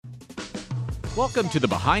Welcome to the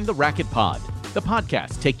Behind the Racket Pod, the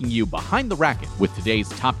podcast taking you behind the racket with today's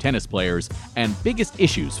top tennis players and biggest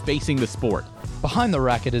issues facing the sport. Behind the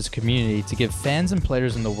Racket is a community to give fans and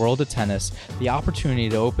players in the world of tennis the opportunity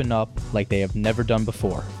to open up like they have never done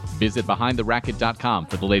before. Visit BehindTheRacket.com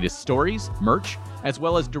for the latest stories, merch, as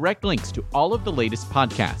well as direct links to all of the latest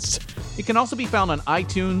podcasts. It can also be found on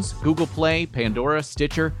iTunes, Google Play, Pandora,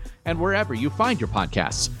 Stitcher, and wherever you find your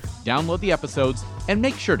podcasts. Download the episodes and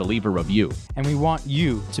make sure to leave a review. And we want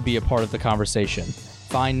you to be a part of the conversation.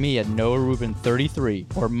 Find me at Noah Rubin 33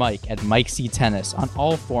 or Mike at Mike C Tennis on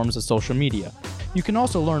all forms of social media. You can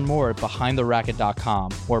also learn more at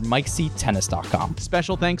BehindTheRacket.com or MikeCTennis.com.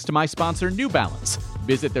 Special thanks to my sponsor, New Balance.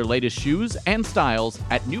 Visit their latest shoes and styles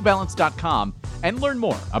at NewBalance.com and learn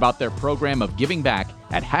more about their program of giving back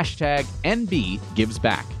at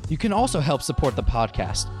 #NBGivesBack. You can also help support the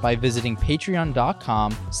podcast by visiting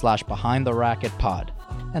patreon.com/BehindTheRacketPod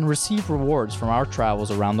and receive rewards from our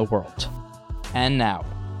travels around the world. And now,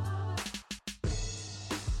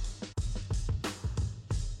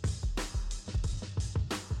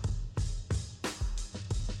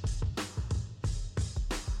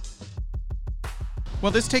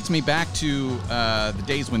 well, this takes me back to the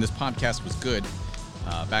days when this podcast was good,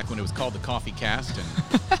 back when it was called the Coffee Cast,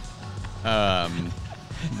 and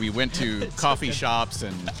we went to coffee shops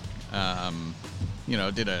and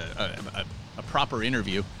did a proper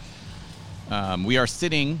interview. We are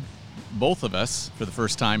sitting, both of us, for the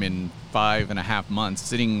first time in 5.5 months,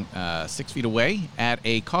 sitting 6 feet away at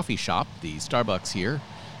a coffee shop, the Starbucks here,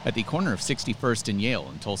 at the corner of 61st and Yale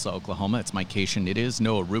in Tulsa, Oklahoma. It's Mike Cation. It is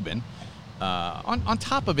Noah Rubin. On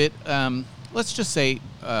top of it, let's just say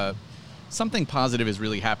something positive has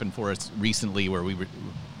really happened for us recently, where we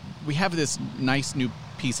have this nice new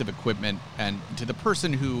piece of equipment, and to the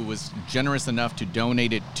person who was generous enough to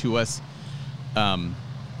donate it to us,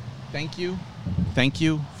 thank you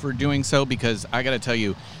for doing so, because I got to tell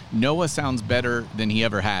you, Noah sounds better than he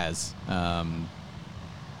ever has, and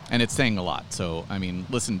it's saying a lot. So I mean,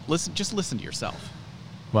 just listen to yourself.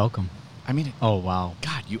 welcome. I mean, Oh, wow.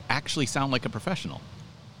 God, you actually sound like a professional.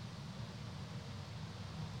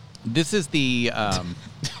 This is the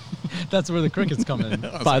That's where the crickets come in,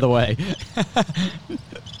 by the way.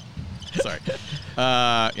 sorry.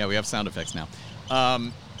 Yeah, we have sound effects now.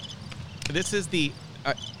 This is the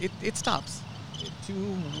it stops. 2,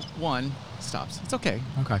 1 stops. It's okay.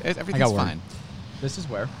 Okay. Everything's fine. This is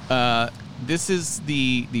where? This is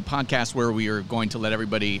the podcast where we are going to let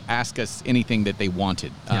everybody ask us anything that they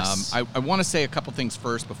wanted. Yes. I want to say a couple things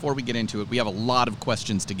first before we get into it. We have a lot of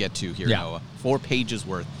questions to get to here, Yeah. Noah. 4 pages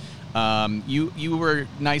worth. You were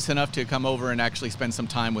nice enough to come over and actually spend some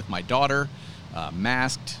time with my daughter,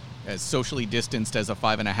 masked, as socially distanced as a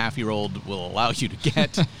 5.5-year-old will allow you to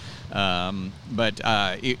get. But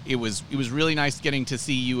it was really nice getting to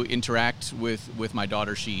see you interact with my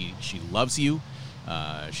daughter. She loves you.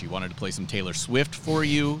 She wanted to play some Taylor Swift for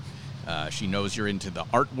you. She knows you're into the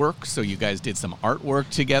artwork, so you guys did some artwork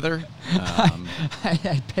together.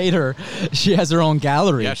 I paid her. She has her own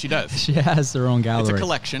gallery. Yeah, she does. She has her own gallery. It's a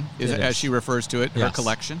collection, as she refers to it, her Yes.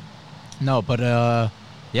 collection. No, but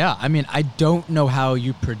yeah, I mean, I don't know how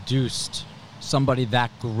you produced somebody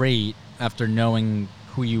that great after knowing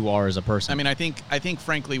who you are as a person. I mean, I think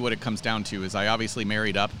frankly what it comes down to is I obviously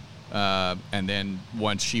married up, and then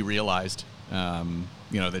once she realized,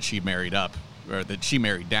 that she married up, or that she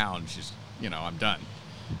married down, she's, I'm done.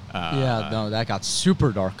 yeah, no, that got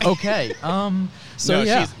super dark. Okay, so no,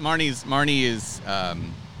 yeah, Marnie is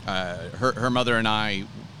her mother and I.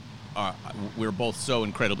 We're both so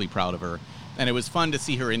incredibly proud of her, and it was fun to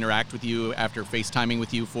see her interact with you after FaceTiming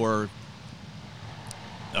with you for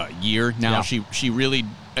a year now. Yeah. She really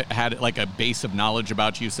had like a base of knowledge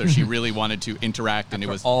about you, so she really wanted to interact, and it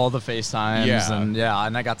was all the FaceTimes, Yeah.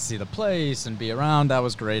 and I got to see the place and be around. That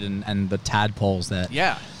was great, and the tadpoles that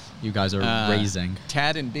you guys are raising.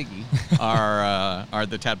 Tad and Biggie are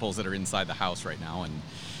the tadpoles that are inside the house right now, and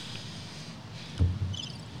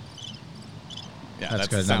yeah, that's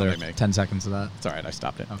good. the sound Another they make. 10 seconds of that. It's all right, I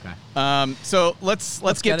stopped it. Okay. So let's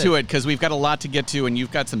get get to it. it, because we've got a lot to get to, and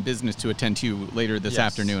you've got some business to attend to later this Yes.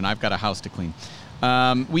 afternoon. I've got a house to clean.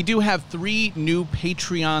 We do have 3 new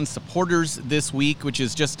Patreon supporters this week, which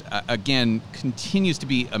is just, again, continues to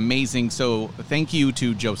be amazing. So thank you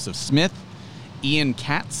to Joseph Smith, Ian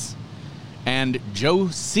Katz, and Joe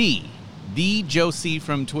C. The Joe C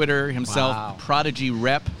from Twitter himself, Wow. Prodigy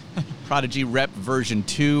Rep. Prodigy Rep version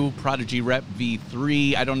 2, Prodigy Rep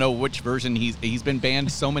V3. I don't know which version he's been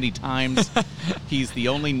banned so many times. He's the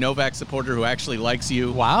only Novak supporter who actually likes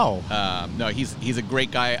you. Wow. No, he's a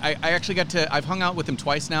great guy. I actually I've hung out with him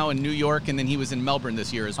twice now in New York, and then he was in Melbourne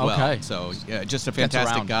this year as well. Okay. So just a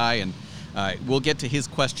fantastic guy, and we'll get to his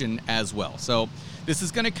question as well. So this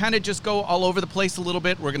is going to kind of just go all over the place a little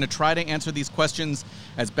bit. We're going to try to answer these questions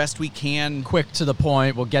as best we can. Quick to the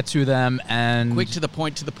point. We'll get to them. And Quick to the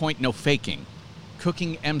point, no faking.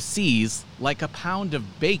 Cooking MCs like a pound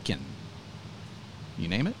of bacon. You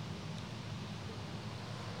name it?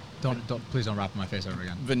 Please don't rap in my face over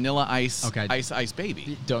again. Vanilla Ice, Okay. Ice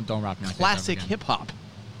Baby. Don't rap in my Classic face over again. hip-hop.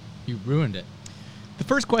 You ruined it. The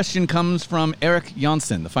first question comes from Eric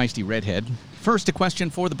Janssen, the feisty redhead. First, a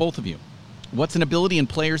question for the both of you. What's an ability in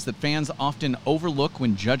players that fans often overlook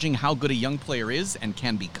when judging how good a young player is and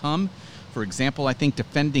can become? For example, I think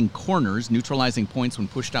defending corners, neutralizing points when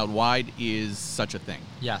pushed out wide is such a thing.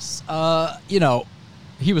 Yes.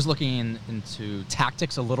 He was looking into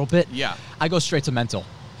tactics a little bit. Yeah. I go straight to mental.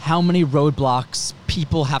 How many roadblocks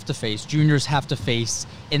people have to face, juniors have to face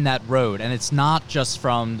in that road? And it's not just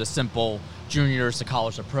from the simple juniors to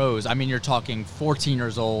college to pros. I mean, you're talking 14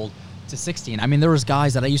 years old to 16. I mean, there was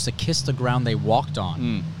guys that I used to kiss the ground they walked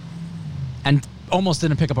on and almost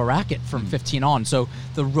didn't pick up a racket from 15 on. So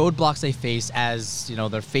the roadblocks they face as,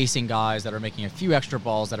 they're facing guys that are making a few extra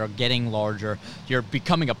balls, that are getting larger, you're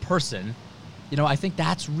becoming a person. I think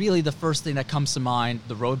that's really the first thing that comes to mind,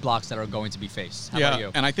 the roadblocks that are going to be faced. How about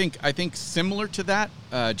you? And I think similar to that,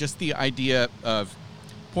 just the idea of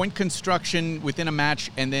point construction within a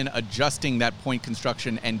match and then adjusting that point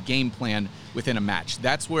construction and game plan within a match.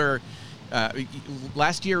 That's where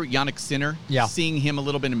last year, Yannick Sinner, seeing him a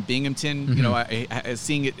little bit in Binghamton,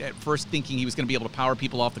 seeing it at first thinking he was going to be able to power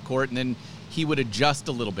people off the court, and then he would adjust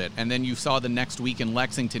a little bit. And then you saw the next week in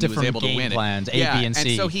Lexington, he was able to win plans, it. A, B, and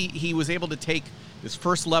C. And so he was able to take this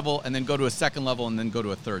first level and then go to a second level and then go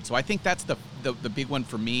to a third. So I think that's the big one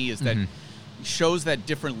for me is that shows that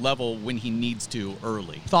different level when he needs to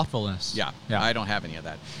early. Thoughtfulness. Yeah, I don't have any of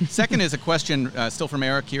that. Second is a question still from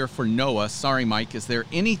Eric here for Noah. Sorry, Mike. Is there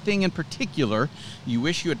anything in particular you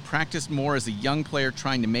wish you had practiced more as a young player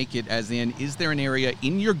trying to make it, as in, is there an area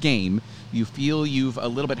in your game you feel you've a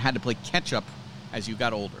little bit had to play catch up as you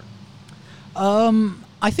got older?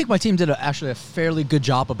 I think my team did actually a fairly good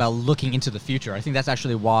job about looking into the future. I think that's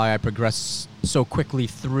actually why I progressed so quickly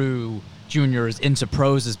through juniors into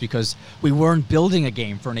pros, is because we weren't building a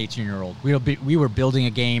game for an 18-year-old. We were building a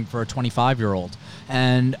game for a 25-year-old.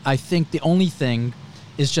 And I think the only thing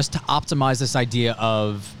is just to optimize this idea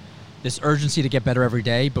of this urgency to get better every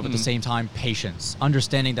day, but at the same time, patience,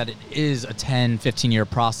 understanding that it is a 10, 15-year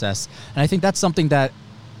process. And I think that's something that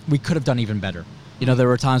we could have done even better. There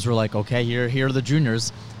were times where like, okay, here are the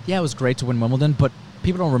juniors. Yeah, it was great to win Wimbledon, but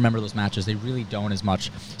people don't remember those matches. They really don't as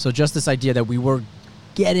much. So just this idea that we were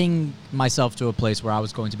getting myself to a place where I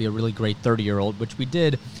was going to be a really great 30-year-old, which we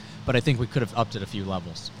did, but I think we could have upped it a few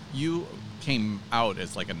levels. You came out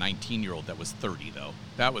as like a 19-year-old that was 30, though.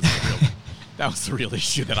 That was the real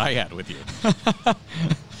issue that I had with you.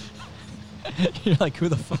 You're like, who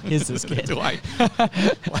the fuck is this kid?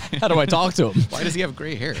 How do I talk to him? Why does he have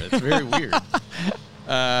gray hair? It's very weird.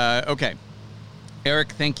 Okay.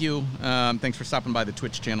 Eric, thank you. Thanks for stopping by the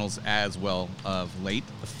Twitch channels as well of late.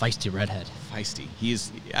 The feisty redhead. Feisty.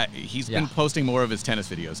 He's been posting more of his tennis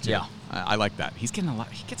videos too. Yeah. I like that. He's getting a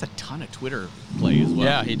lot. He gets a ton of Twitter play as well.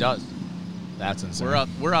 Yeah, he does. That's insane.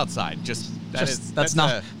 We're outside. That's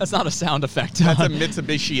not a sound effect. That's a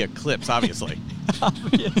Mitsubishi Eclipse, obviously.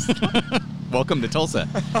 Welcome to Tulsa.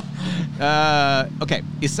 Okay,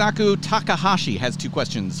 Isaku Takahashi has 2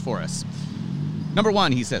 questions for us. Number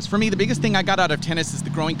 1, he says, for me, the biggest thing I got out of tennis is the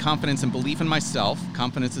growing confidence and belief in myself.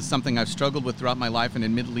 Confidence is something I've struggled with throughout my life, and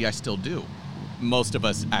admittedly, I still do. Most of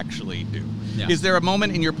us actually do. Yeah. Is there a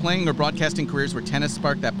moment in your playing or broadcasting careers where tennis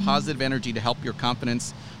sparked that positive energy to help your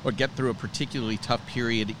confidence or get through a particularly tough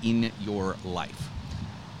period in your life?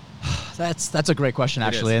 That's a great question,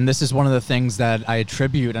 actually. And this is one of the things that I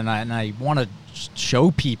attribute, and I want to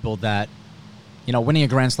show people that, winning a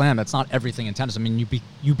Grand Slam, that's not everything in tennis. I mean,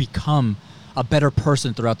 you become a better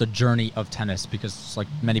person throughout the journey of tennis, because like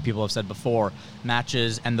many people have said before,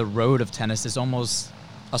 matches and the road of tennis is almost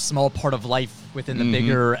a small part of life within the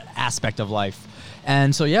bigger aspect of life.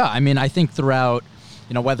 And so, yeah, I mean, I think throughout,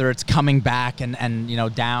 whether it's coming back and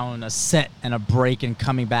down a set and a break and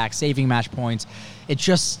coming back, saving match points, it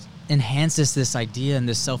just enhances this idea and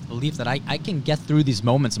this self-belief that I can get through these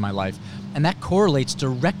moments in my life. And that correlates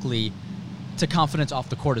directly to confidence off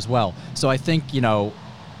the court as well. So I think,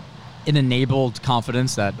 it enabled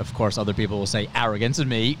confidence that, of course, other people will say arrogance in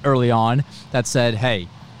me early on that said, hey,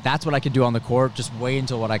 that's what I can do on the court. Just wait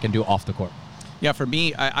until what I can do off the court. Yeah, for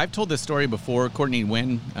me, I've told this story before. Courtney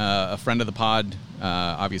Nguyen, a friend of the pod,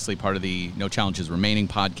 obviously part of the No Challenges Remaining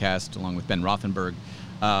podcast, along with Ben Rothenberg.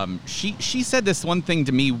 She said this one thing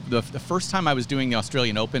to me the first time I was doing the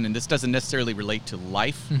Australian Open, and this doesn't necessarily relate to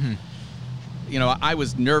life. Mm-hmm. You know, I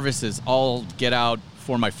was nervous as all get out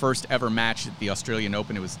for my first ever match at the Australian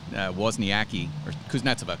Open. It was Wozniacki or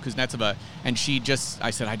Kuznetsova, and I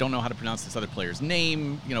said, I don't know how to pronounce this other player's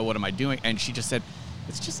name. You know, what am I doing? And she just said,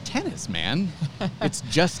 it's just tennis, man. It's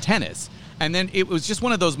just tennis. And then it was just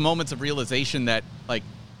one of those moments of realization that, like,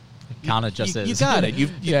 Kind of just is. You got it.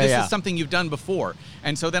 This is something you've done before.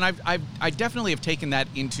 And so then I definitely have taken that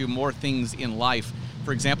into more things in life.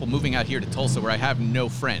 For example, moving out here to Tulsa, where I have no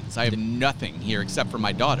friends. I have nothing here except for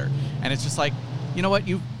my daughter. And it's just like, you know what?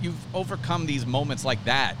 You've overcome these moments like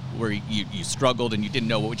that where you struggled and you didn't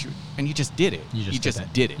know what and you just did it. You just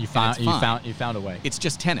did it. You found a way. It's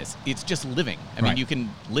just tennis. It's just living. I mean, you can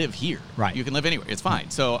live here. Right. You can live anywhere. It's fine.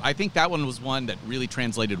 So I think that one was one that really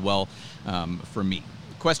translated well for me.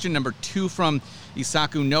 Question number 2 from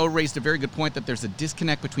Isaku No raised a very good point that there's a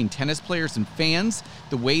disconnect between tennis players and fans.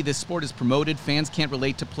 The way this sport is promoted, fans can't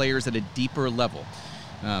relate to players at a deeper level.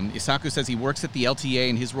 Isaku says he works at the LTA,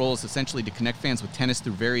 and his role is essentially to connect fans with tennis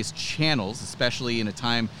through various channels, especially in a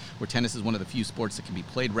time where tennis is one of the few sports that can be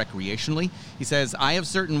played recreationally. He says, I have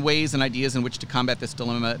certain ways and ideas in which to combat this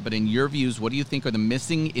dilemma, but in your views, what do you think are the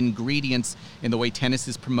missing ingredients in the way tennis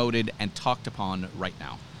is promoted and talked upon right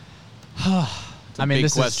now? I mean,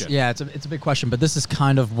 big question. It's a big question, but this is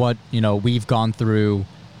kind of what, we've gone through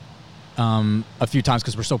a few times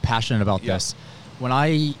because we're so passionate about this.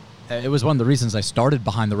 It was one of the reasons I started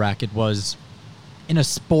Behind the Racket was in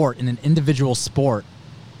an individual sport,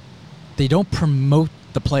 they don't promote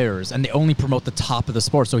the players and they only promote the top of the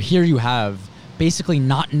sport. So here you have basically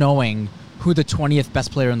not knowing who the 20th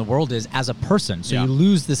best player in the world is as a person. So you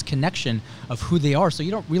lose this connection of who they are. So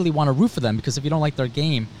you don't really want to root for them because if you don't like their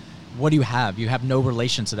game, what do you have? You have no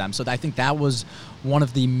relation to them. So I think that was one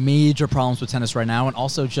of the major problems with tennis right now, and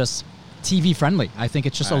also just TV friendly. I think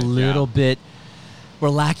it's just a little bit, we're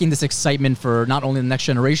lacking this excitement for not only the next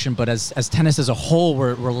generation, but as tennis as a whole,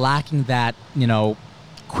 we're lacking that,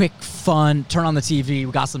 quick, fun, turn on the TV,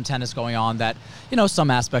 we got some tennis going on that, some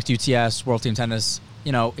aspects, UTS, World Team Tennis,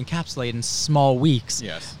 encapsulate in small weeks.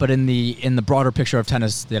 Yes. But in the broader picture of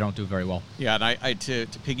tennis, they don't do very well. Yeah, and I to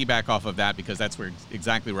piggyback off of that, because that's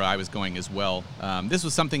exactly where I was going as well. This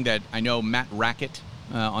was something that I know Matt Racket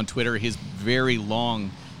on Twitter, his very long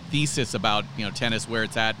thesis about tennis, where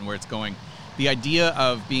it's at and where it's going. The idea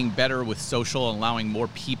of being better with social and allowing more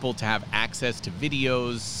people to have access to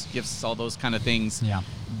videos, gifts, all those kind of things. Yeah.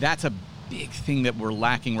 That's a big thing that we're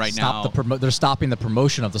lacking right now. They're stopping the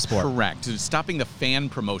promotion of the sport. Correct. Stopping the fan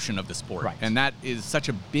promotion of the sport. Right. And that is such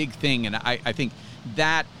a big thing. And I think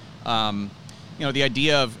that, the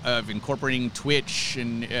idea of incorporating Twitch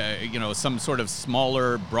and, some sort of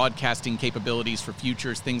smaller broadcasting capabilities for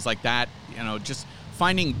futures, things like that, just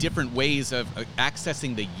finding different ways of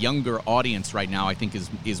accessing the younger audience right now, I think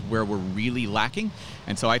is where we're really lacking.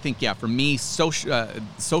 And so I think, for me,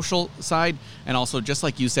 social side, and also just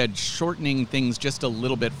like you said, shortening things just a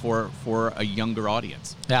little bit for a younger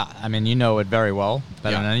audience. Yeah, I mean, you know it very well,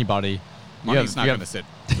 better than anybody. Mommy's not going to sit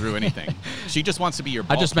through anything. She just wants to be your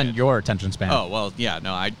ball I just meant your attention span. Oh, well, yeah,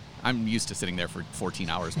 no, I'm used to sitting there for 14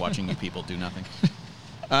 hours watching you people do nothing.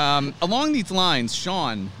 Along these lines,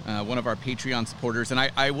 Sean, one of our Patreon supporters, and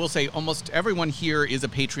I will say almost everyone here is a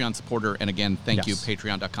Patreon supporter. And again, thank you,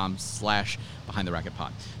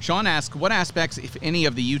 patreon.com/BehindTheRacketPod. Sean asks, what aspects, if any,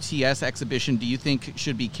 of the UTS exhibition do you think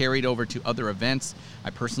should be carried over to other events?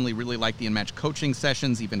 I personally really like the in-match coaching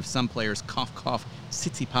sessions, even if some players,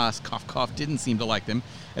 Tsitsipas, didn't seem to like them,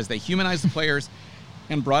 as they humanized the players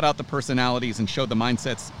and brought out the personalities and showed the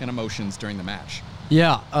mindsets and emotions during the match.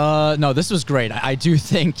 Yeah, no, this was great. I do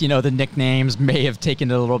think, the nicknames may have taken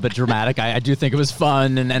it a little bit dramatic. I do think it was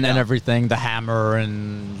fun and everything, the hammer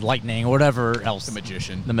and lightning, whatever else. The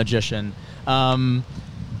magician.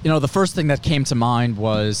 The first thing that came to mind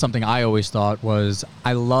was something I always thought was,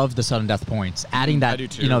 I love the sudden death points. Adding that,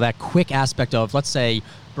 that quick aspect of, let's say,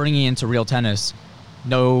 bringing into real tennis,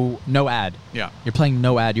 no ad. Yeah. You're playing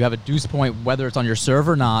no ad. You have a deuce point, whether it's on your serve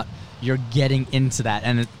or not. You're getting into that,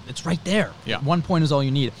 and it's right there. Yeah. 1 point is all you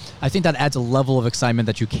need. I think that adds a level of excitement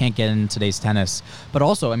that you can't get in today's tennis. But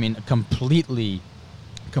also, I mean, completely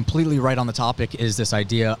completely right on the topic is this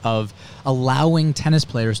idea of allowing tennis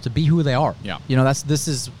players to be who they are. Yeah. This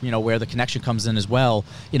is where the connection comes in as well.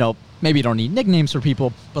 Maybe you don't need nicknames for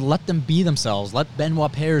people, but let them be themselves. Let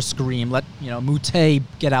Benoit Paire scream. Let Moutet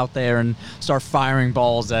get out there and start firing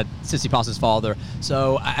balls at Tsitsipas's father.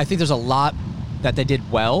 So I think there's a lot that they did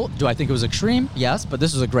well. Do I think it was extreme? Yes, but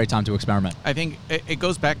this was a great time to experiment. I think it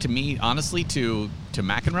goes back to me, honestly, to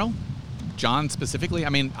McEnroe, John specifically. I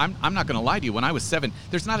mean, I'm not going to lie to you. When I was 7,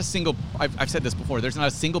 there's not a single, I've said this before, there's not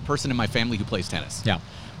a single person in my family who plays tennis. Yeah.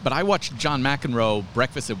 But I watched John McEnroe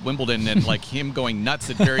breakfast at Wimbledon and like him going nuts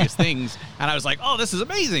at various things, and I was like, oh, this is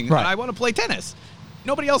amazing, right. And I want to play tennis.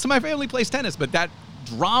 Nobody else in my family plays tennis, but that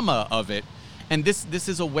drama of it, and this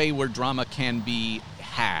is a way where drama can be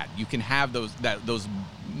had. You can have those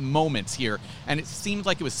moments here, and it seemed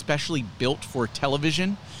like it was specially built for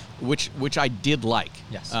television, which I did like.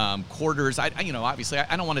 Yes. Quarters. Obviously,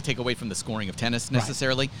 I don't want to take away from the scoring of tennis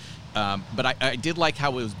necessarily, but I did like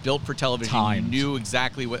how it was built for television. Timed. You knew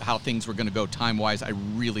exactly how things were going to go time-wise. I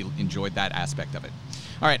really enjoyed that aspect of it.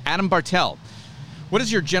 All right, Adam Bartel. What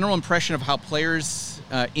is your general impression of how players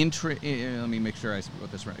let me make sure I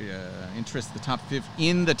wrote this right. Interest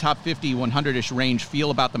in the top 50, 100-ish range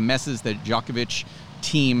feel about the messes that Djokovic,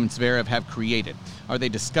 Team, Zverev have created? Are they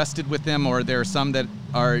disgusted with them, or are there some that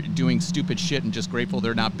are doing stupid shit and just grateful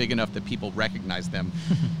they're not big enough that people recognize them?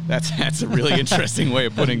 That's a really interesting way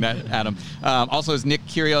of putting that, Adam. Also, is Nick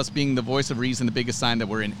Kyrgios being the voice of reason the biggest sign that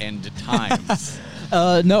we're in end times?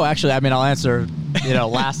 No, actually, I mean, I'll answer,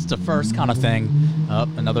 last to first kind of thing.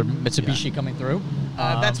 Another Mitsubishi coming through.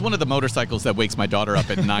 That's one of the motorcycles that wakes my daughter up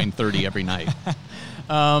at 9:30 every night.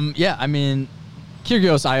 I mean,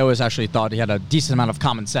 Kyrgios, I always actually thought he had a decent amount of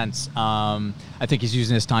common sense. I think he's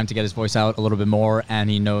using his time to get his voice out a little bit more, and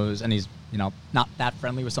he knows, and he's, not that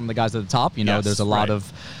friendly with some of the guys at the top. Yes, there's a lot right.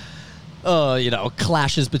 of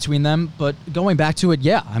clashes between them. But going back to it,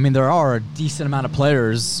 I mean, there are a decent amount of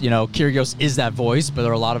players. Kyrgios is that voice, but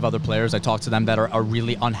there are a lot of other players. I talk to them that are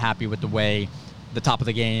really unhappy with the way the top of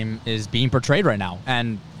the game is being portrayed right now,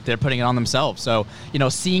 and they're putting it on themselves. So,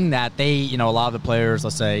 seeing that they, a lot of the players,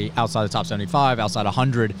 let's say outside the top 75, outside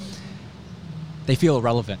 100, they feel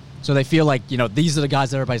irrelevant. So they feel like, these are the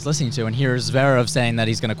guys that everybody's listening to. And here's Zverev saying that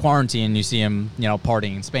he's going to quarantine, and you see him,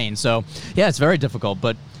 partying in Spain. So, it's very difficult,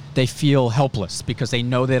 but they feel helpless because they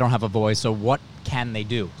know they don't have a voice. So what can they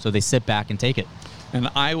do? So they sit back and take it. And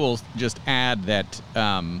I will just add that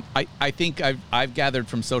I think I've gathered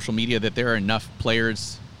from social media that there are enough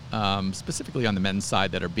players, specifically on the men's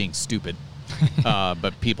side, that are being stupid,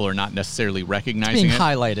 but people are not necessarily recognizing Being it.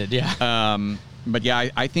 highlighted, yeah. But yeah,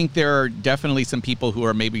 I think there are definitely some people who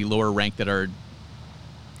are maybe lower ranked that are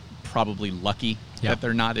probably lucky that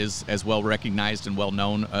they're not as well recognized and well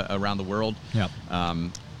known around the world. Yeah.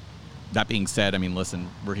 That being said, I mean, listen,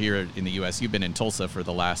 we're here in the U.S. You've been in Tulsa for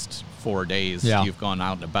the last 4 days. Yeah. You've gone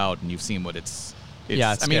out and about, and you've seen what it's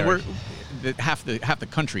it's I mean, scary. half the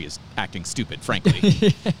country is acting stupid,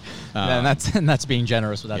 frankly. And that's being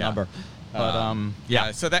generous with that number.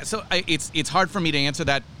 But So it's hard for me to answer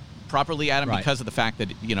that properly, Adam, Right. because of the fact that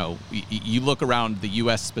you look around the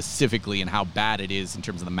U.S. specifically and how bad it is in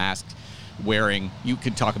terms of the mask wearing. You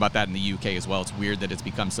could talk about that in the UK as well. It's weird that it's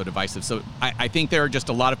become so divisive. So I think there are just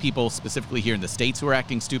a lot of people, specifically here in the States, who are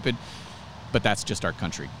acting stupid, but that's just our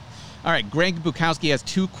country. All right, Greg Bukowski has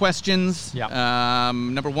 2 questions. Yeah.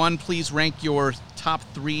 Number 1, please rank your top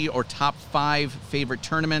 3 or top 5 favorite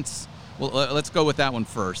tournaments. Well, let's go with that one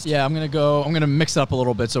first. Yeah, I'm gonna mix it up a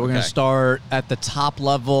little bit. So we're gonna Okay. start at the top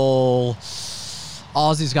level.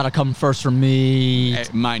 Aussie's got to come first for me.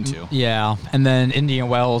 Mine too. Yeah, and then Indian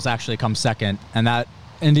Wells actually comes second, and that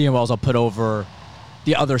Indian Wells I'll put over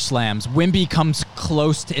the other slams. Wimby comes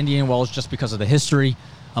close to Indian Wells just because of the history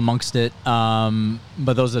amongst it,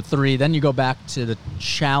 but those are 3. Then you go back to the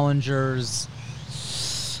challengers.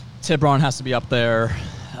 Tibron has to be up there.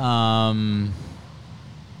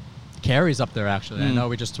 Carey's up there, actually. I know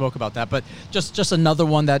we just spoke about that, but just another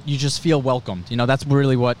one that you just feel welcomed. That's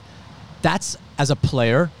really what. That's as a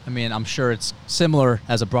player. I mean, I'm sure it's similar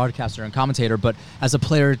as a broadcaster and commentator, but as a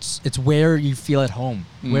player, it's where you feel at home,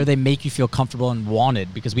 where they make you feel comfortable and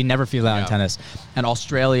wanted, because we never feel that in tennis. And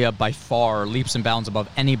Australia, by far, leaps and bounds above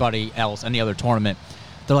anybody else, any other tournament.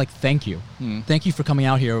 They're like, thank you. Thank you for coming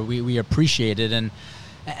out here. We appreciate it. And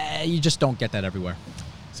you just don't get that everywhere.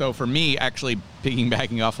 So for me, actually,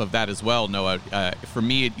 piggybacking off of that as well, Noah, for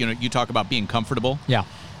me, you talk about being comfortable. Yeah.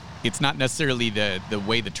 It's not necessarily the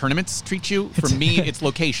way the tournaments treat you. For me, it's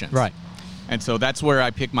locations. Right. And so that's where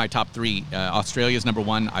I pick my top three. Australia's number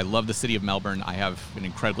one. I love the city of Melbourne. I have an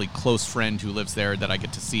incredibly close friend who lives there that I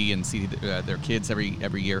get to see and see their kids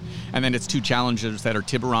every year. And then it's two challengers that are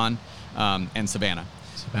Tiburon and Savannah.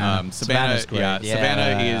 Savannah's great. Yeah,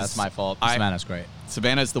 Savannah is... That's my fault. Savannah's great.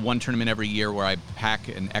 Savannah is the one tournament every year where I pack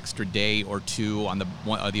an extra day or two on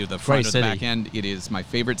either the front or the back end. It is my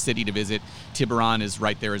favorite city to visit. Tiburon is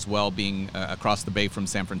right there as well, being across the bay from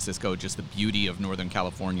San Francisco. Just the beauty of Northern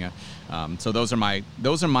California. So those are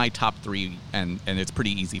my top three, and it's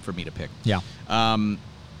pretty easy for me to pick. Yeah.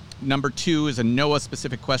 Number two is a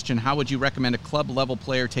Noah-specific question. How would you recommend a club-level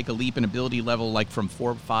player take a leap in ability level, like from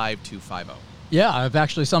 4.5 to 5.0? Yeah, I've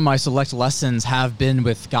actually, some of my select lessons have been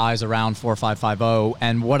with guys around 4.5,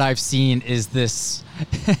 and what I've seen is this,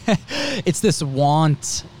 it's this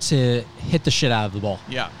want to hit the shit out of the ball.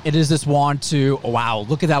 Yeah. It is this want to, wow,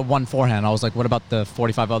 look at that one forehand. I was like, what about the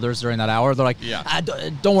 45 others during that hour? They're like, yeah.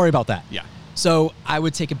 Don't worry about that. Yeah. So I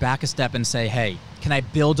would take it back a step and say, hey, can I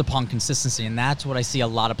build upon consistency? And that's what I see a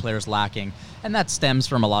lot of players lacking. And that stems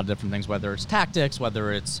from a lot of different things, whether it's tactics,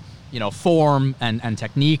 whether it's form and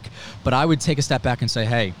technique. But I would take a step back and say,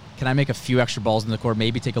 hey, can I make a few extra balls in the court,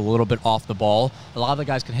 maybe take a little bit off the ball? A lot of the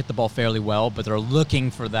guys can hit the ball fairly well, but they're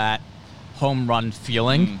looking for that home run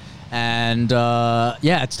feeling. And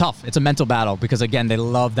it's tough. It's a mental battle because, again, they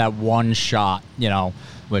love that one shot,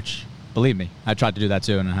 which, believe me, I tried to do that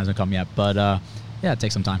too and it hasn't come yet. But it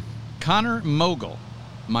takes some time. Connor Mogul,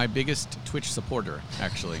 my biggest Twitch supporter,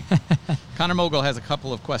 actually. Connor Mogul has a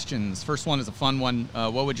couple of questions. First one is a fun one.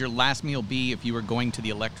 What would your last meal be if you were going to the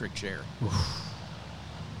electric chair?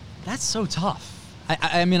 That's so tough.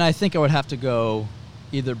 I mean, I think I would have to go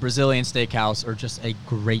either Brazilian steakhouse or just a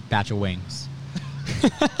great batch of wings.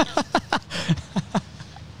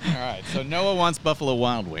 All right, so Noah wants Buffalo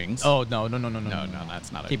Wild Wings. Oh, no, No,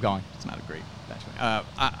 that's not Keep going. It's not a great batch of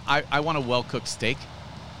wings. I want a well-cooked steak.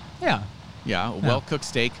 Yeah. Yeah, a well-cooked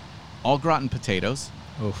steak, all gratin potatoes.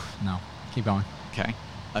 Oof, no. Keep going. Okay.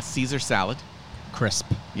 A Caesar salad. Crisp.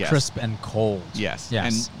 Yes. Crisp and cold. Yes.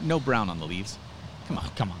 Yes. And no brown on the leaves. Come on.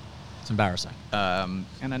 Come on. It's embarrassing. And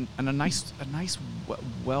a nice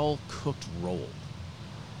well-cooked roll.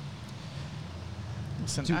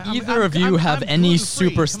 Listen, Do I'm- either I'm- of you I'm- have I'm any gluten-free.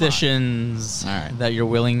 Come on. superstitions All right. that you're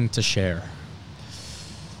willing to share?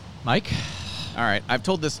 Mike? All right, I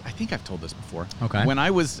think I've told this before. Okay. When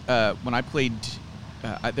I played,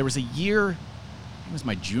 there was a year, it was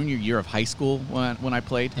my junior year of high school when I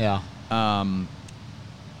played. Yeah.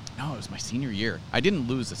 No, it was my senior year. I didn't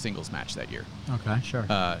lose a singles match that year. Okay, sure.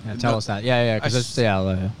 Tell no, us that. Yeah, because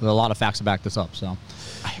there's a lot of facts to back this up. So.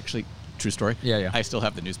 I actually, true story. Yeah. I still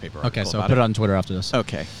have the newspaper Okay, article so about put it on Twitter after this.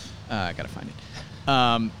 Okay, I gotta find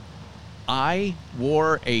it. I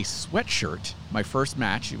wore a sweatshirt my first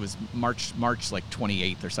match. It was March like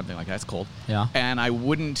 28th or something like that. It's cold. Yeah. And I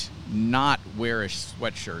wouldn't not wear a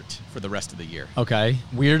sweatshirt for the rest of the year. Okay,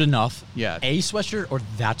 weird enough. Yeah. A sweatshirt or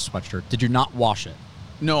that sweatshirt? Did you not wash it?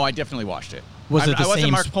 No, I definitely washed it. Was it the I wasn't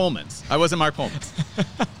same Mark Pullman's. I wasn't Mark Pullman's.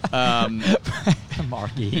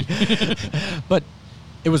 Marky. But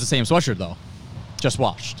it was the same sweatshirt, though. Just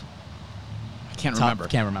washed. I can't remember.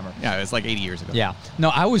 Can't remember. Yeah, it was like 80 years ago. Yeah. No,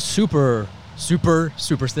 I was super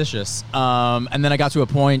superstitious. And then I got to a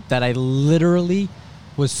point that I literally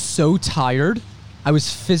was so tired. I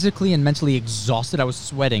was physically and mentally exhausted. I was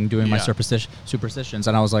sweating doing my Yeah. superstitions.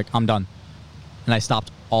 And I was like, I'm done. And I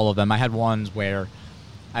stopped all of them. I had ones where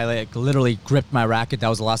I literally gripped my racket. That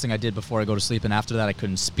was the last thing I did before I go to sleep. And after that, I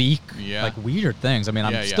couldn't speak. Yeah. Like weird things. I mean,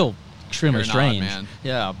 I'm Yeah. still extremely You're an odd strange. man.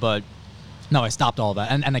 Yeah, but no, I stopped all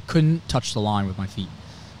that. And I couldn't touch the line with my feet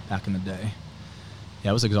back in the day.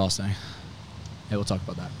 Yeah, it was exhausting. Yeah, we'll talk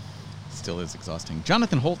about that. Still is exhausting.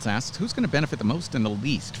 Jonathan Holtz asks, who's going to benefit the most and the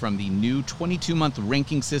least from the new 22-month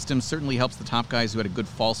ranking system? Certainly helps the top guys who had a good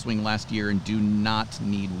fall swing last year and do not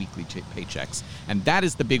need weekly paychecks. And that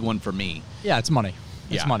is the big one for me. Yeah, it's money.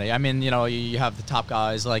 It's Yeah. money. I mean, you have the top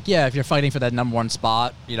guys. Like, yeah, if you're fighting for that number one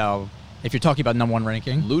spot, if you're talking about number one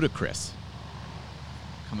ranking. Ludacris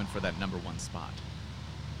coming for that number one spot.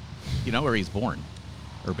 You know where he's born?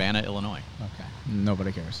 Urbana, Illinois. Okay.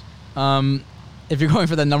 Nobody cares. If you're going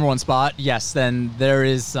for that number one spot, yes, then there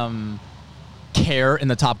is some care in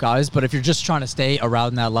the top guys. But if you're just trying to stay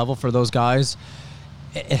around that level for those guys,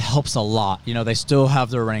 it helps a lot. They still have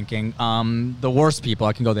their ranking. The worst people,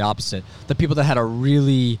 I can go the opposite. The people that had a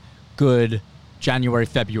really good January,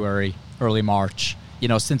 February, early March,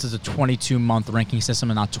 since it's a 22-month ranking system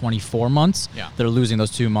and not 24 months, Yeah. they're losing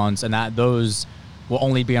those 2 months. And those will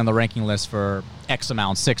only be on the ranking list for X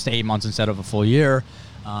amount, 6 to 8 months instead of a full year.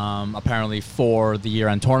 Apparently for the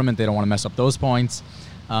year-end tournament, they don't want to mess up those points.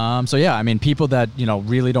 So yeah, I mean, people that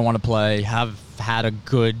really don't want to play have had a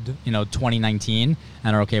good 2019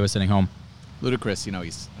 and are okay with sitting home. Ludacris,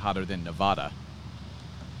 he's hotter than Nevada.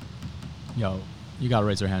 Yo, you gotta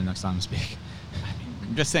raise your hand next time you speak.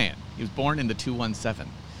 I'm just saying. He was born in the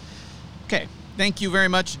 217. Okay. Thank you very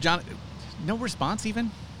much, John. No response even?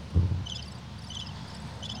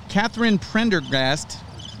 Catherine Prendergast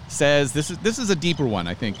says, this is a deeper one,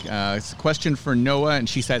 I think. It's a question for Noah, and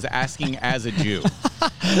she says, asking as a Jew.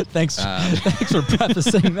 Thanks for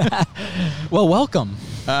prefacing that. Well, welcome.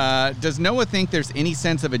 Does Noah think there's any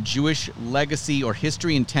sense of a Jewish legacy or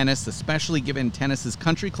history in tennis, especially given tennis's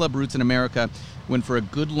country club roots in America, when for a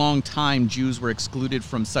good long time Jews were excluded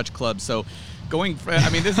from such clubs? So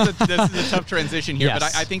this is a tough transition here, yes.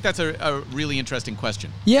 But I think that's a really interesting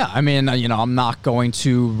question. Yeah, I mean, I'm not going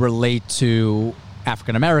to relate to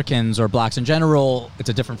African Americans or blacks in general. It's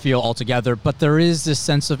a different feel altogether, but there is this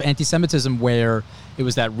sense of anti-Semitism where it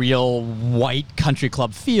was that real white country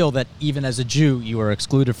club feel that even as a Jew you were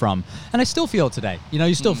excluded from. And I still feel it today.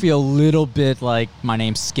 You still feel a little bit like my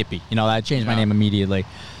name's Skippy. I changed my name immediately.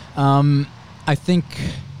 I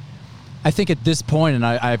think at this point, and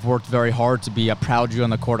I've worked very hard to be a proud Jew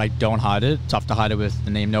on the court, I don't hide it. Tough to hide it with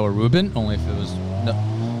the name Noah Rubin, only if it was...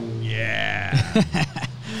 Yeah.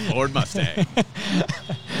 Ford Mustang.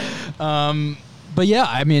 But yeah,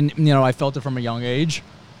 I mean, I felt it from a young age,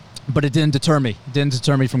 but it didn't deter me. It didn't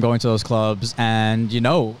deter me from going to those clubs. And,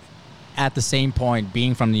 at the same point,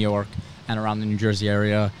 being from New York and around the New Jersey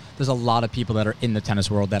area, there's a lot of people that are in the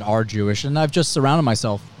tennis world that are Jewish, and I've just surrounded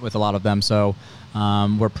myself with a lot of them. So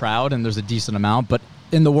we're proud, and there's a decent amount. But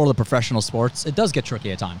in the world of professional sports, it does get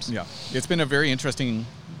tricky at times. Yeah. It's been a very interesting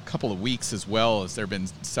couple of weeks, as well as there have been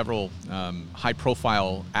several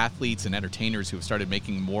high-profile athletes and entertainers who have started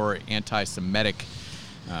making more anti-Semitic.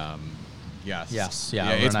 Yes.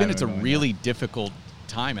 Yeah. It's a really difficult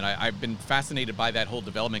time, and I've been fascinated by that whole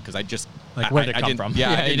development because I just where did it come from?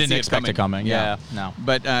 Yeah, you didn't expect it coming. Yeah, no.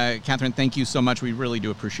 But Catherine, thank you so much. We really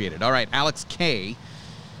do appreciate it. All right, Alex K.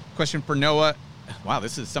 Question for Noah. Wow,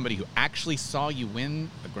 this is somebody who actually saw you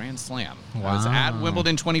win a Grand Slam. Wow. I was at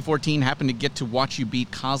Wimbledon 2014, happened to get to watch you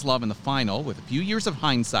beat Kozlov in the final. With a few years of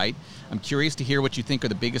hindsight, I'm curious to hear what you think are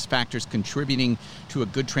the biggest factors contributing to a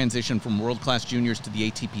good transition from world-class juniors to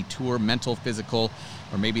the ATP Tour, mental, physical,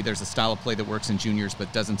 or maybe there's a style of play that works in juniors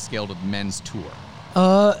but doesn't scale to the men's tour.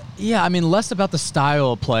 Yeah, I mean, less about the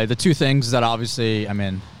style of play. The two things that obviously,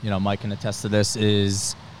 Mike can attest to this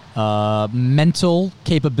is mental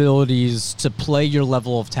capabilities to play your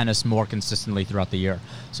level of tennis more consistently throughout the year.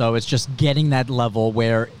 So it's just getting that level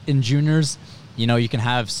where in juniors, you can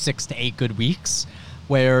have 6 to 8 good weeks,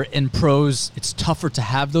 where in pros, it's tougher to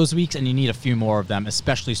have those weeks and you need a few more of them,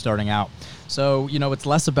 especially starting out. So, it's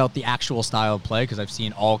less about the actual style of play, because I've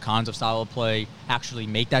seen all kinds of style of play actually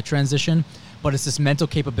make that transition, but it's this mental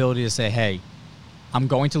capability to say, hey, I'm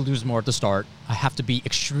going to lose more at the start. I have to be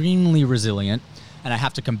extremely resilient, and I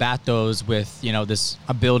have to combat those with, this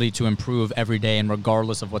ability to improve every day, and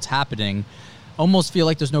regardless of what's happening, almost feel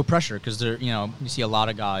like there's no pressure, because there, you see a lot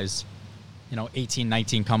of guys, 18,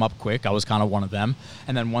 19 come up quick. I was kind of one of them.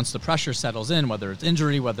 And then once the pressure settles in, whether it's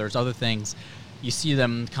injury, whether it's other things, you see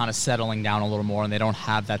them kind of settling down a little more, and they don't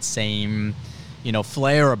have that same,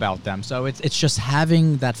 flair about them. So it's just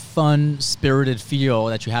having that fun, spirited feel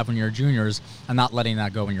that you have when you're juniors and not letting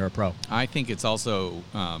that go when you're a pro. I think it's also,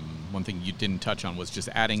 one thing you didn't touch on was just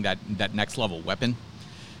adding that next level weapon.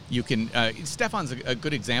 You can, Stefan's a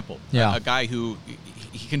good example. Yeah. A guy who,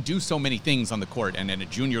 he can do so many things on the court, and at a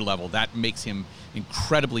junior level, that makes him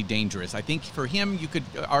incredibly dangerous. I think for him, you could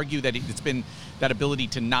argue that it's been that ability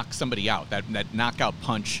to knock somebody out, that knockout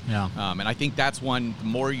punch. Yeah. And I think that's one, the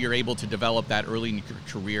more you're able to develop that early in your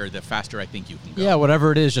career, the faster I think you can go. Yeah,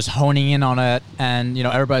 whatever it is, just honing in on it. And,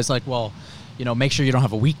 everybody's like, well, make sure you don't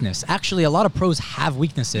have a weakness. Actually, a lot of pros have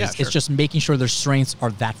weaknesses. Yeah, sure. It's just making sure their strengths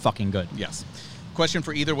are that fucking good. Yes. Question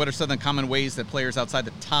for either: what are some of the common ways that players outside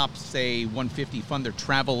the top, say 150, fund their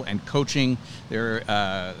travel and coaching? There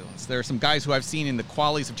are some guys who I've seen in the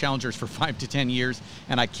qualies of challengers for 5 to 10 years,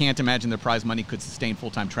 and I can't imagine their prize money could sustain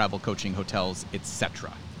full-time travel, coaching, hotels,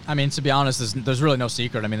 etc. I mean, to be honest, there's really no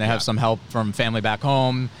secret. I mean, they have some help from family back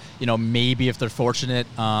home. Maybe if they're fortunate,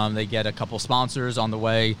 they get a couple sponsors on the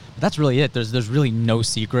way. But that's really it. There's really no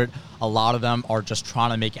secret. A lot of them are just trying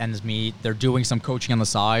to make ends meet. They're doing some coaching on the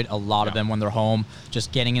side. A lot of them, when they're home,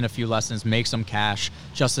 just getting in a few lessons, make some cash,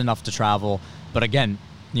 just enough to travel. But again,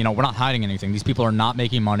 we're not hiding anything. These people are not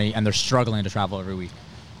making money, and they're struggling to travel every week.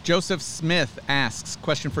 Joseph Smith asks,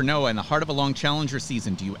 question for Noah: in the heart of a long challenger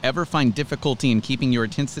season, do you ever find difficulty in keeping your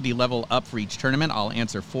intensity level up for each tournament? I'll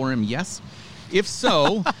answer for him, yes. If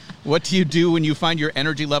so, what do you do when you find your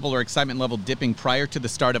energy level or excitement level dipping prior to the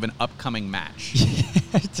start of an upcoming match?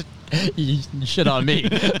 You shit on me.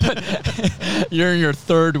 But you're in your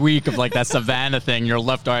third week of like that Savannah thing. Your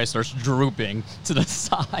left eye starts drooping to the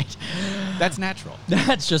side. That's natural.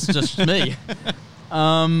 That's just me.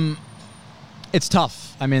 It's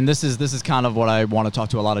tough. I mean, this is kind of what I want to talk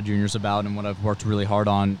to a lot of juniors about and what I've worked really hard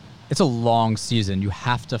on. It's a long season. You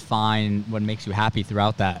have to find what makes you happy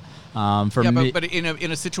throughout that. But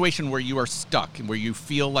in a situation where you are stuck and where you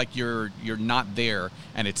feel like you're not there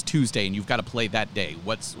and it's Tuesday and you've got to play that day,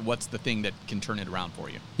 what's the thing that can turn it around for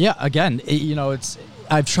you? Yeah, again,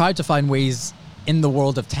 I've tried to find ways in the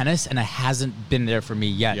world of tennis and it hasn't been there for me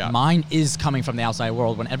yet. Yeah. Mine is coming from the outside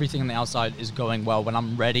world when everything on the outside is going well, when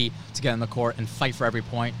I'm ready to get in the court and fight for every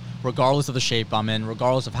point, regardless of the shape I'm in,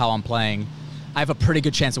 regardless of how I'm playing. I have a pretty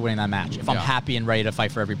good chance of winning that match if I'm happy and ready to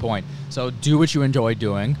fight for every point. So do what you enjoy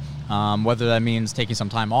doing, whether that means taking some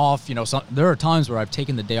time off. There are times where I've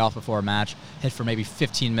taken the day off before a match, hit for maybe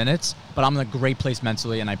 15 minutes, but I'm in a great place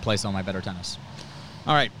mentally and I play some of my better tennis.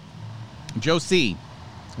 All right. Joe C.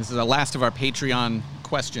 This is the last of our Patreon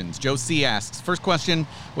questions. Joe C. asks, first question,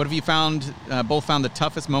 what have you both found the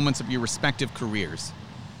toughest moments of your respective careers?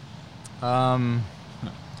 I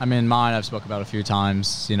mean, mine I've spoke about a few times.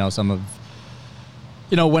 Some of...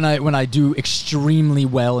 when I do extremely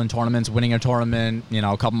well in tournaments, winning a tournament, a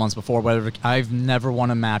couple months before, whatever, I've never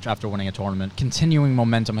won a match after winning a tournament. Continuing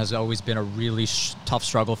momentum has always been a really tough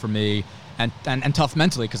struggle for me and tough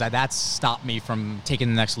mentally because that's stopped me from taking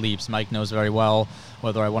the next leaps. Mike knows very well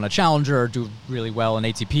whether I won a challenger or do really well in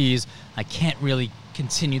ATPs. I can't really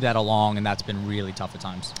continue that along, and that's been really tough at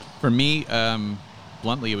times. For me,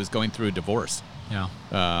 bluntly, it was going through a divorce. Yeah.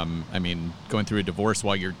 Going through a divorce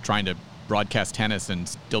while you're trying to broadcast tennis and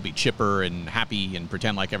still be chipper and happy and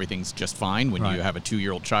pretend like everything's just fine when you have a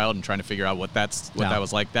 2-year-old child and trying to figure out what that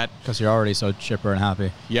was like. That because you're already so chipper and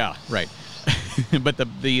happy. Yeah, right. But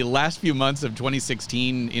the last few months of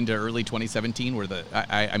 2016 into early 2017 were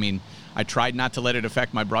I tried not to let it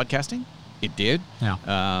affect my broadcasting. It did.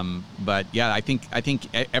 Yeah. But yeah, I think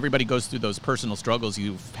everybody goes through those personal struggles.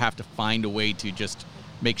 You have to find a way to just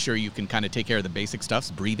make sure you can kind of take care of the basic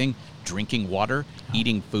stuffs, breathing, drinking water,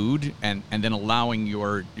 eating food, and then allowing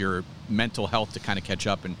your mental health to kind of catch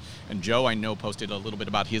up. And Joe, I know, posted a little bit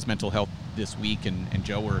about his mental health this week, and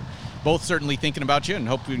Joe, we're both certainly thinking about you and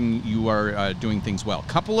hoping you are doing things well.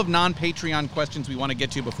 Couple of non-Patreon questions we want to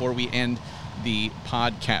get to before we end the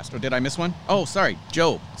podcast. Or did I miss one? Oh, sorry.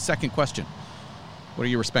 Joe, second question. What are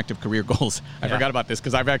your respective career goals? I forgot about this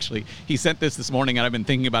because he sent this morning and I've been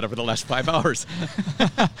thinking about it for the last 5 hours.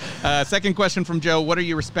 Second question from Joe. What are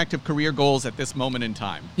your respective career goals at this moment in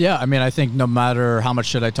time? Yeah, I think no matter how much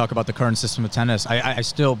shit I talk about the current system of tennis, I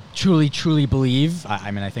still truly, truly believe,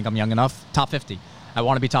 I think I'm young enough, top 50. I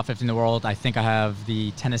want to be top 50 in the world. I think I have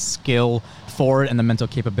the tennis skill for it and the mental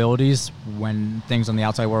capabilities when things on the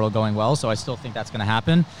outside world are going well. So I still think that's going to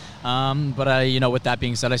happen. But with that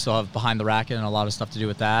being said, I still have behind the racket and a lot of stuff to do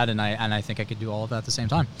with that. And I think I could do all of that at the same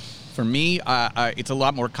time. For me, it's a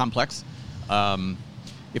lot more complex.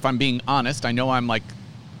 If I'm being honest, I know I'm like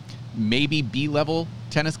maybe B-level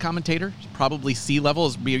tennis commentator, probably C-level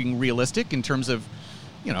is being realistic in terms of,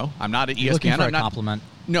 I'm not at ESPN. Looking for I'm a compliment.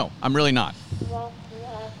 No, I'm really not.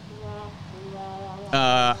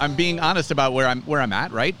 I'm being honest about where I'm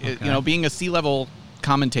at, right? Okay. Being a C-level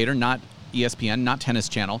commentator, not ESPN, not Tennis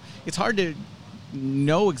Channel, it's hard to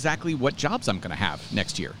know exactly what jobs I'm going to have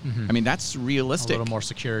next year. Mm-hmm. That's realistic. A little more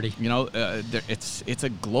security. It's a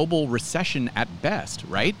global recession at best,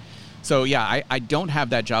 right? So yeah, I don't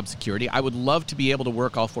have that job security. I would love to be able to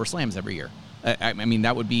work all 4 slams every year.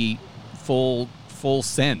 That would be full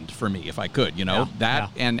send for me if I could,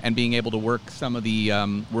 and being able to work some of the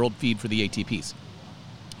world feed for the ATPs.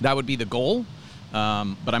 That would be the goal.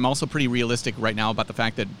 But I'm also pretty realistic right now about the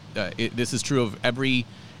fact that this is true of every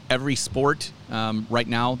sport right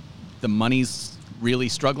now. The money's really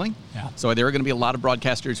struggling. Yeah. So there are going to be a lot of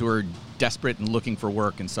broadcasters who are desperate and looking for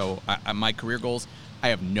work. And so my career goals, I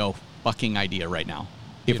have no fucking idea right now.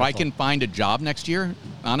 Beautiful. If I can find a job next year,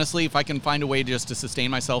 honestly, if I can find a way just to sustain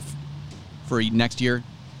myself for next year,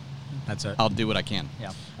 that's it. I'll do what I can.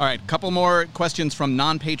 Yeah. All right, couple more questions from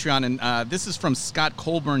non-Patreon, and this is from Scott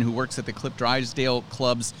Colburn, who works at the Clip Drysdale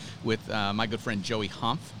clubs with my good friend Joey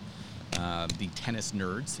Humph, the Tennis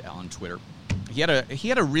Nerds on Twitter. He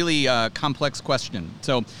had a really complex question.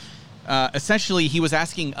 So essentially, he was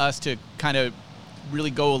asking us to kind of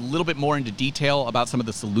really go a little bit more into detail about some of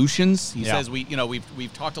the solutions. He Yeah. says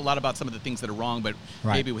we've talked a lot about some of the things that are wrong, but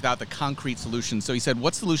Right. maybe without the concrete solutions. So he said,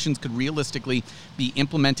 what solutions could realistically be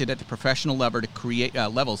implemented at the professional level to create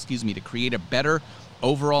to create a better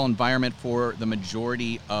overall environment for the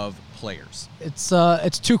majority of players?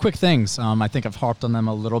 It's two quick things. I think I've harped on them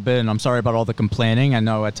a little bit, and I'm sorry about all the complaining. I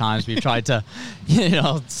know at times we've tried to,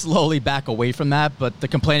 slowly back away from that, but the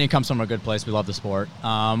complaining comes from a good place. We love the sport.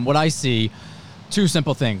 What I see, two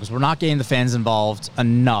simple things. We're not getting the fans involved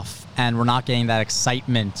enough, and we're not getting that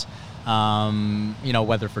excitement,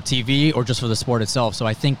 whether for TV or just for the sport itself. So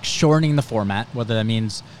I think shortening the format, whether that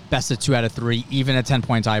means best of 2 out of 3, even a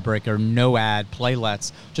 10-point tiebreaker, no ad,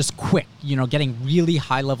 playlets, just quick, getting really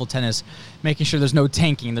high-level tennis, making sure there's no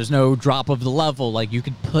tanking, there's no drop of the level. Like, you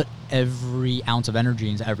could put every ounce of energy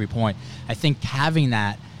into every point. I think having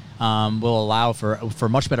that will allow for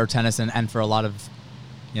much better tennis and for a lot of,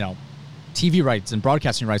 TV rights and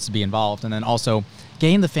broadcasting rights to be involved. And then also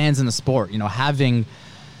getting the fans in the sport, having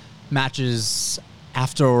matches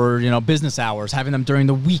after business hours, having them during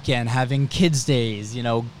the weekend, having kids days,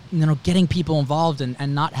 getting people involved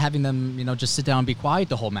and not having them just sit down and be quiet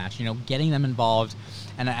the whole match, getting them involved.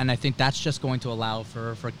 And I think that's just going to allow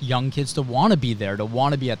for young kids to want to be there, to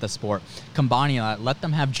want to be at the sport. Combining that, let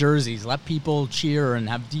them have jerseys, let people cheer and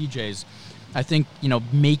have DJs. I think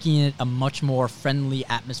making it a much more friendly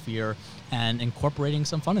atmosphere and incorporating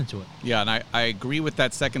some fun into it. Yeah, and I agree with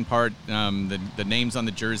that second part. The names on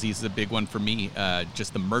the jerseys is a big one for me.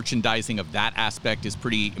 Just the merchandising of that aspect is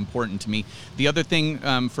pretty important to me. The other thing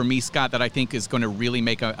for me, Scott, that I think is going to really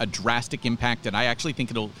make a drastic impact, and I actually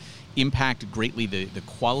think it'll impact greatly the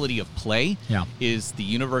quality of play, is the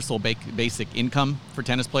universal basic income for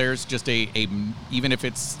tennis players. Just a even if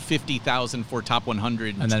it's $50,000 for top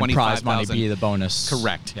 100 and then prize money be the bonus.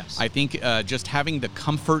 Correct. Yes. I think just having the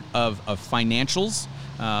comfort of financials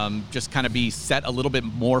just kind of be set a little bit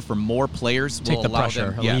more for more players. Take will the allow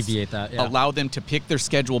pressure, them, alleviate that. Yeah. Allow them to pick their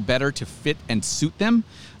schedule better to fit and suit them,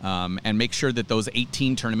 and make sure that those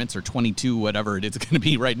 18 tournaments or 22, whatever it is going to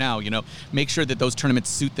be right now, make sure that those tournaments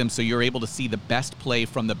suit them so you're able to see the best play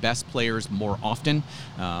from the best players more often,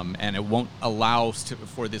 and it won't allow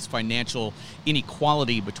for this financial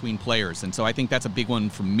inequality between players. And so I think that's a big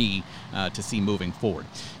one for me to see moving forward.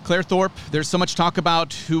 Claire Thorpe, there's so much talk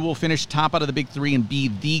about who will finish top out of the big three and be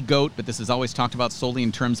the GOAT, but this is always talked about solely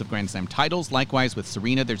in terms of Grand Slam titles. Likewise with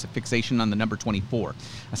Serena, there's a fixation on the number 24.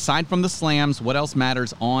 Aside from the slams, what else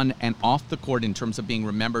matters on and off the court in terms of being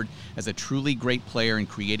remembered as a truly great player and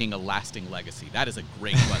creating a lasting legacy? That is a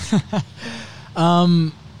great question.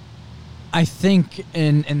 I think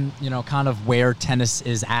in kind of where tennis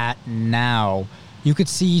is at now, you could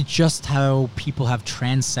see just how people have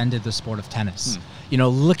transcended the sport of tennis.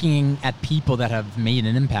 Looking at people that have made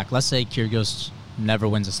an impact. Let's say Kyrgios never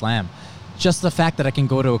wins a slam. Just the fact that I can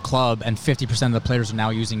go to a club and 50% of the players are now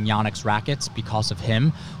using Yonex rackets because of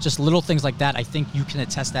him. Just little things like that. I think you can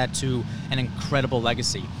attest that to an incredible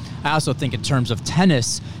legacy. I also think in terms of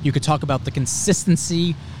tennis, you could talk about the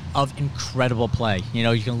consistency of incredible play.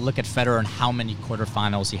 You can look at Federer and how many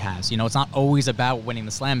quarterfinals he has. It's not always about winning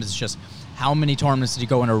the slams. It's just how many tournaments did he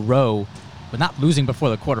go in a row, but not losing before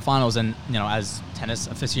the quarterfinals. And, as tennis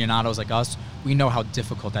aficionados like us, we know how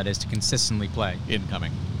difficult that is to consistently play.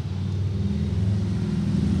 Incoming.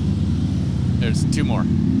 There's 2 more.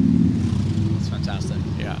 It's fantastic.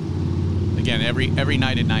 Yeah. Again, every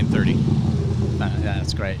night at 9:30. Yeah,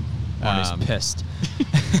 that's great. Marty's pissed.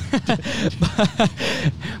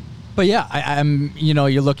 But yeah, I'm.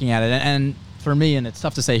 You're looking at it, and for me, and it's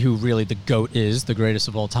tough to say who really the GOAT is, the greatest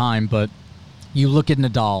of all time. But you look at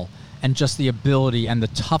Nadal and just the ability and the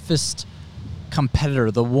toughest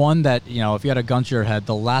competitor, the one that if you had a gun to your head,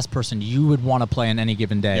 the last person you would want to play on any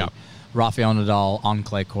given day. Yep. Rafael Nadal on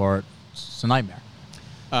clay court. It's a nightmare.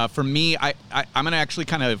 For me, I'm going to actually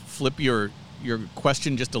kind of flip your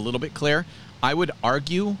question just a little bit, Claire. I would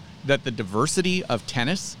argue that the diversity of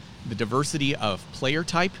tennis, the diversity of player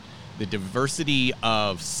type, the diversity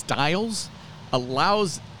of styles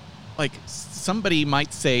allows, like, somebody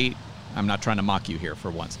might say, I'm not trying to mock you here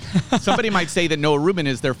for once. Somebody might say that Noah Rubin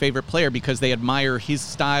is their favorite player because they admire his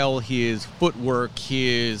style, his footwork,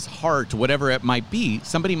 his heart, whatever it might be.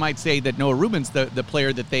 Somebody might say that Noah Rubin's the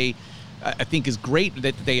player that they I think is great,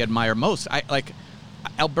 that they admire most.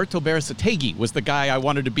 Alberto Berasategui was the guy I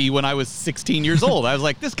wanted to be when I was 16 years old. I was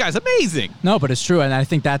like, this guy's amazing. No, but it's true, and I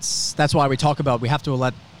think that's why we talk about we have to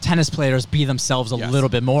let tennis players be themselves a little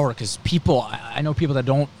bit more, because I know people that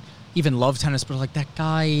don't even love tennis, but are like, that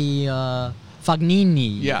guy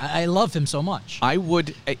Fognini. Yeah. I love him so much. I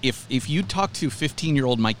would, if you talk to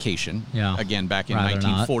 15-year-old Mike Cation, again, back in Rather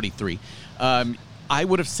 1943, I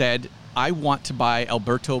would have said, I want to buy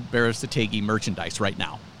Alberto Berasategui merchandise right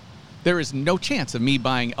now. There is no chance of me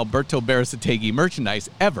buying Alberto Berasategui merchandise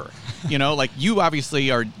ever. You know, like, you obviously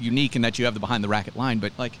are unique in that you have the Behind the Racket line,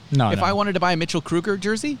 but like, if I wanted to buy a Mitchell Kruger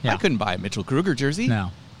jersey, I couldn't buy a Mitchell Kruger jersey.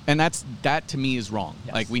 No. And that to me is wrong.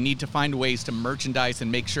 Yes. Like, we need to find ways to merchandise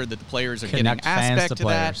and make sure that the players are Connect getting fans aspect to to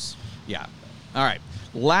that. players. Yeah. All right.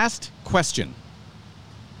 Last question.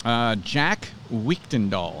 Jack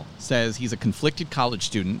Wichtendahl says he's a conflicted college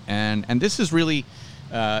student, and this is really,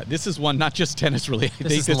 this is one not just tennis related. I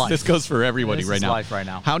think this goes for everybody right now. Life right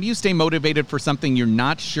now. How do you stay motivated for something you're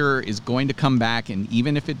not sure is going to come back, and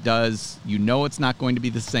even if it does, you know it's not going to be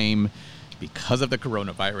the same because of the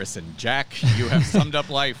coronavirus? And Jack, you have summed up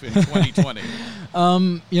life in 2020.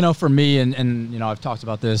 You know, for me, and you know, I've talked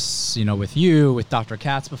about this, you know, with you, with Dr.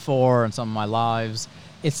 Katz before, and some of my lives.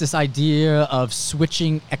 It's this idea of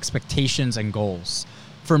switching expectations and goals.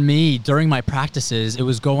 For me, during my practices, it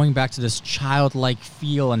was going back to this childlike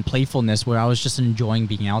feel and playfulness where I was just enjoying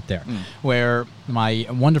being out there. Where my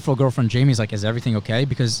wonderful girlfriend Jamie's like, is everything okay?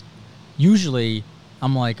 Because usually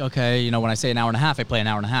I'm like, okay, you know, when I say an hour and a half, I play an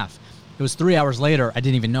hour and a half. It was 3 hours later, I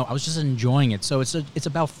didn't even know. I was just enjoying it. So it's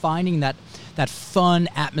about finding that fun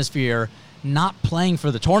atmosphere, not playing for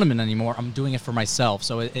the tournament anymore. I'm doing it for myself.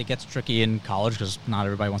 So it gets tricky in college because not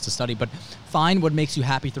everybody wants to study. But find what makes you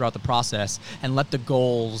happy throughout the process and let the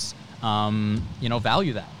goals, you know,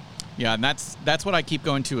 value that. Yeah, and that's what I keep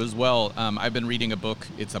going to as well. I've been reading a book.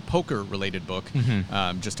 It's a poker-related book,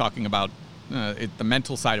 just talking about the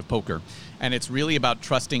mental side of poker. And it's really about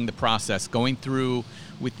trusting the process, going through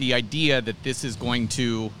with the idea that this is going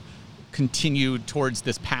to continue towards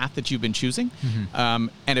this path that you've been choosing. And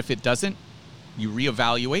if it doesn't, you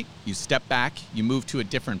reevaluate, you step back, you move to a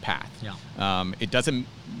different path. Yeah. It doesn't,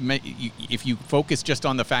 if you focus just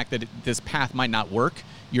on the fact that this path might not work,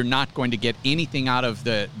 you're not going to get anything out of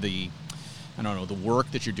the I don't know, the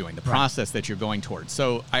work that you're doing, the process that you're going towards.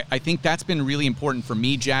 So I think that's been really important for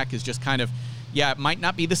me, Jack, is just kind of, yeah, it might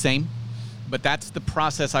not be the same, but that's the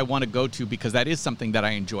process I want to go to because that is something that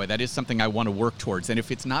I enjoy. That is something I want to work towards. And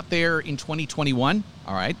if it's not there in 2021,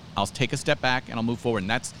 all right, I'll take a step back and I'll move forward. And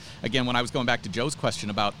that's, again, when I was going back to Joe's question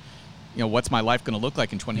about, you know, what's my life going to look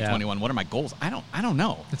like in 2021? Yeah. What are my goals? I don't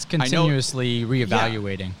know. It's continuously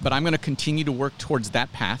reevaluating. Yeah, but I'm going to continue to work towards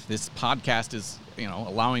that path. This podcast is, you know,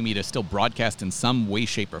 allowing me to still broadcast in some way,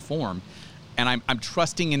 shape, or form. And I'm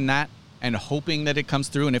trusting in that and hoping that it comes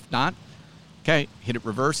through. And if not, okay, hit it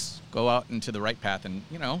reverse, go out into the right path. And,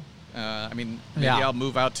 you know, I mean, maybe I'll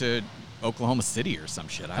move out to Oklahoma City or some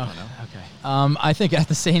shit. I don't know. Okay. I think at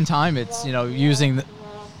the same time, it's, you know, using the...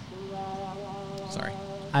 Sorry.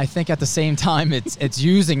 I think at the same time, it's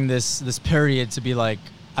using this period to be like,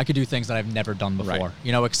 I could do things that I've never done before. Right.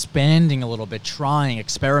 You know, expanding a little bit, trying,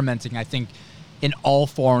 experimenting. I think in all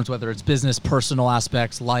forms, whether it's business, personal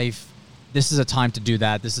aspects, life, this is a time to do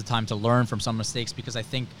that. This is a time to learn from some mistakes because I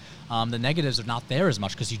think the negatives are not there as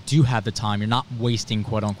much because you do have the time. You're not wasting,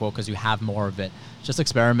 quote unquote, because you have more of it. Just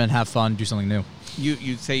experiment, have fun, do something new.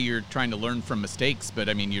 You say you're trying to learn from mistakes, but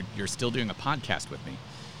I mean, you're still doing a podcast with me.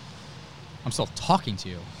 I'm still talking to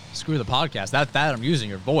you. Screw the podcast. That I'm using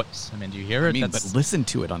your voice. I mean, do you hear it? I mean, but listen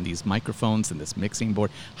to it on these microphones and this mixing board.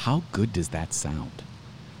 How good does that sound?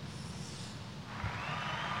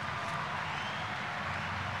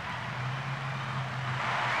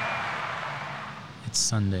 It's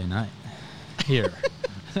Sunday night here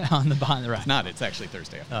on the Behind the Rack. It's not. It's actually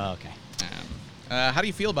Thursday afternoon. Oh, okay. How do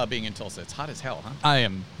you feel about being in Tulsa? It's hot as hell, huh? I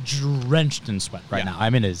am drenched in sweat right now. I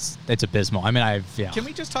mean, it's abysmal. I mean, Can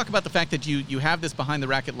we just talk about the fact that you have this Behind the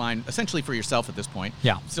Racket line essentially for yourself at this point?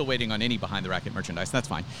 Yeah. Still waiting on any Behind the Racket merchandise. That's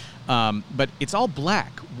fine. But it's all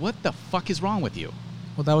black. What the fuck is wrong with you?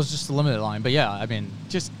 Well, that was just a limited line. But yeah, I mean,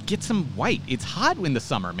 just get some white. It's hot in the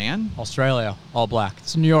summer, man. Australia, all black.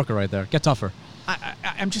 It's a New Yorker right there. Get tougher.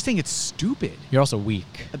 I'm just saying it's stupid. You're also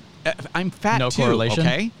weak. I'm fat no too. Correlation.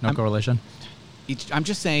 Okay. No correlation. I'm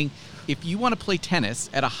just saying, if you want to play tennis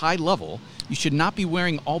at a high level, you should not be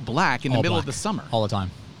wearing all black in the middle of the summer. All the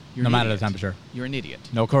time. You're no an matter idiot. the temperature. You're an idiot.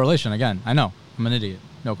 No correlation. Again, I know. I'm an idiot.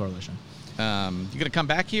 No correlation. You gonna come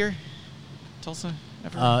back here, Tulsa?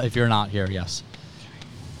 Ever? If you're not here, yes.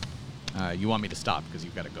 You want me to stop because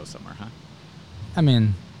you've got to go somewhere, huh? I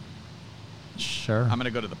mean, sure. I'm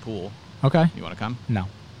gonna go to the pool. Okay. You want to come? No.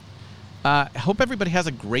 I hope everybody has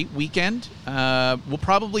a great weekend. We'll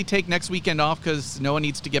probably take next weekend off because Noah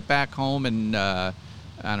needs to get back home and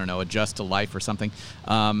I don't know, adjust to life or something.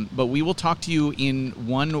 But we will talk to you in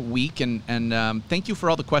 1 week. And thank you for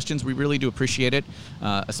all the questions. We really do appreciate it.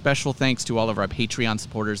 A special thanks to all of our Patreon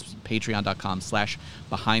supporters,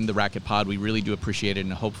 patreon.com/BehindTheRacketPod. We really do appreciate it.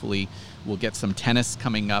 And hopefully we'll get some tennis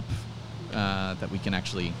coming up that we can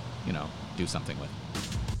actually, do something with.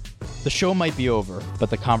 The show might be over, but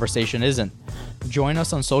the conversation isn't. Join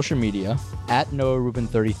us on social media at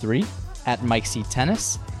NoahRubin33, at Mike C.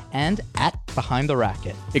 Tennis, and at Behind the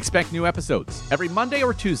Racket. Expect new episodes every Monday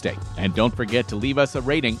or Tuesday. And don't forget to leave us a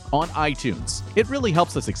rating on iTunes. It really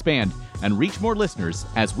helps us expand and reach more listeners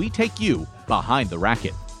as we take you behind the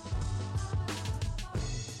racket.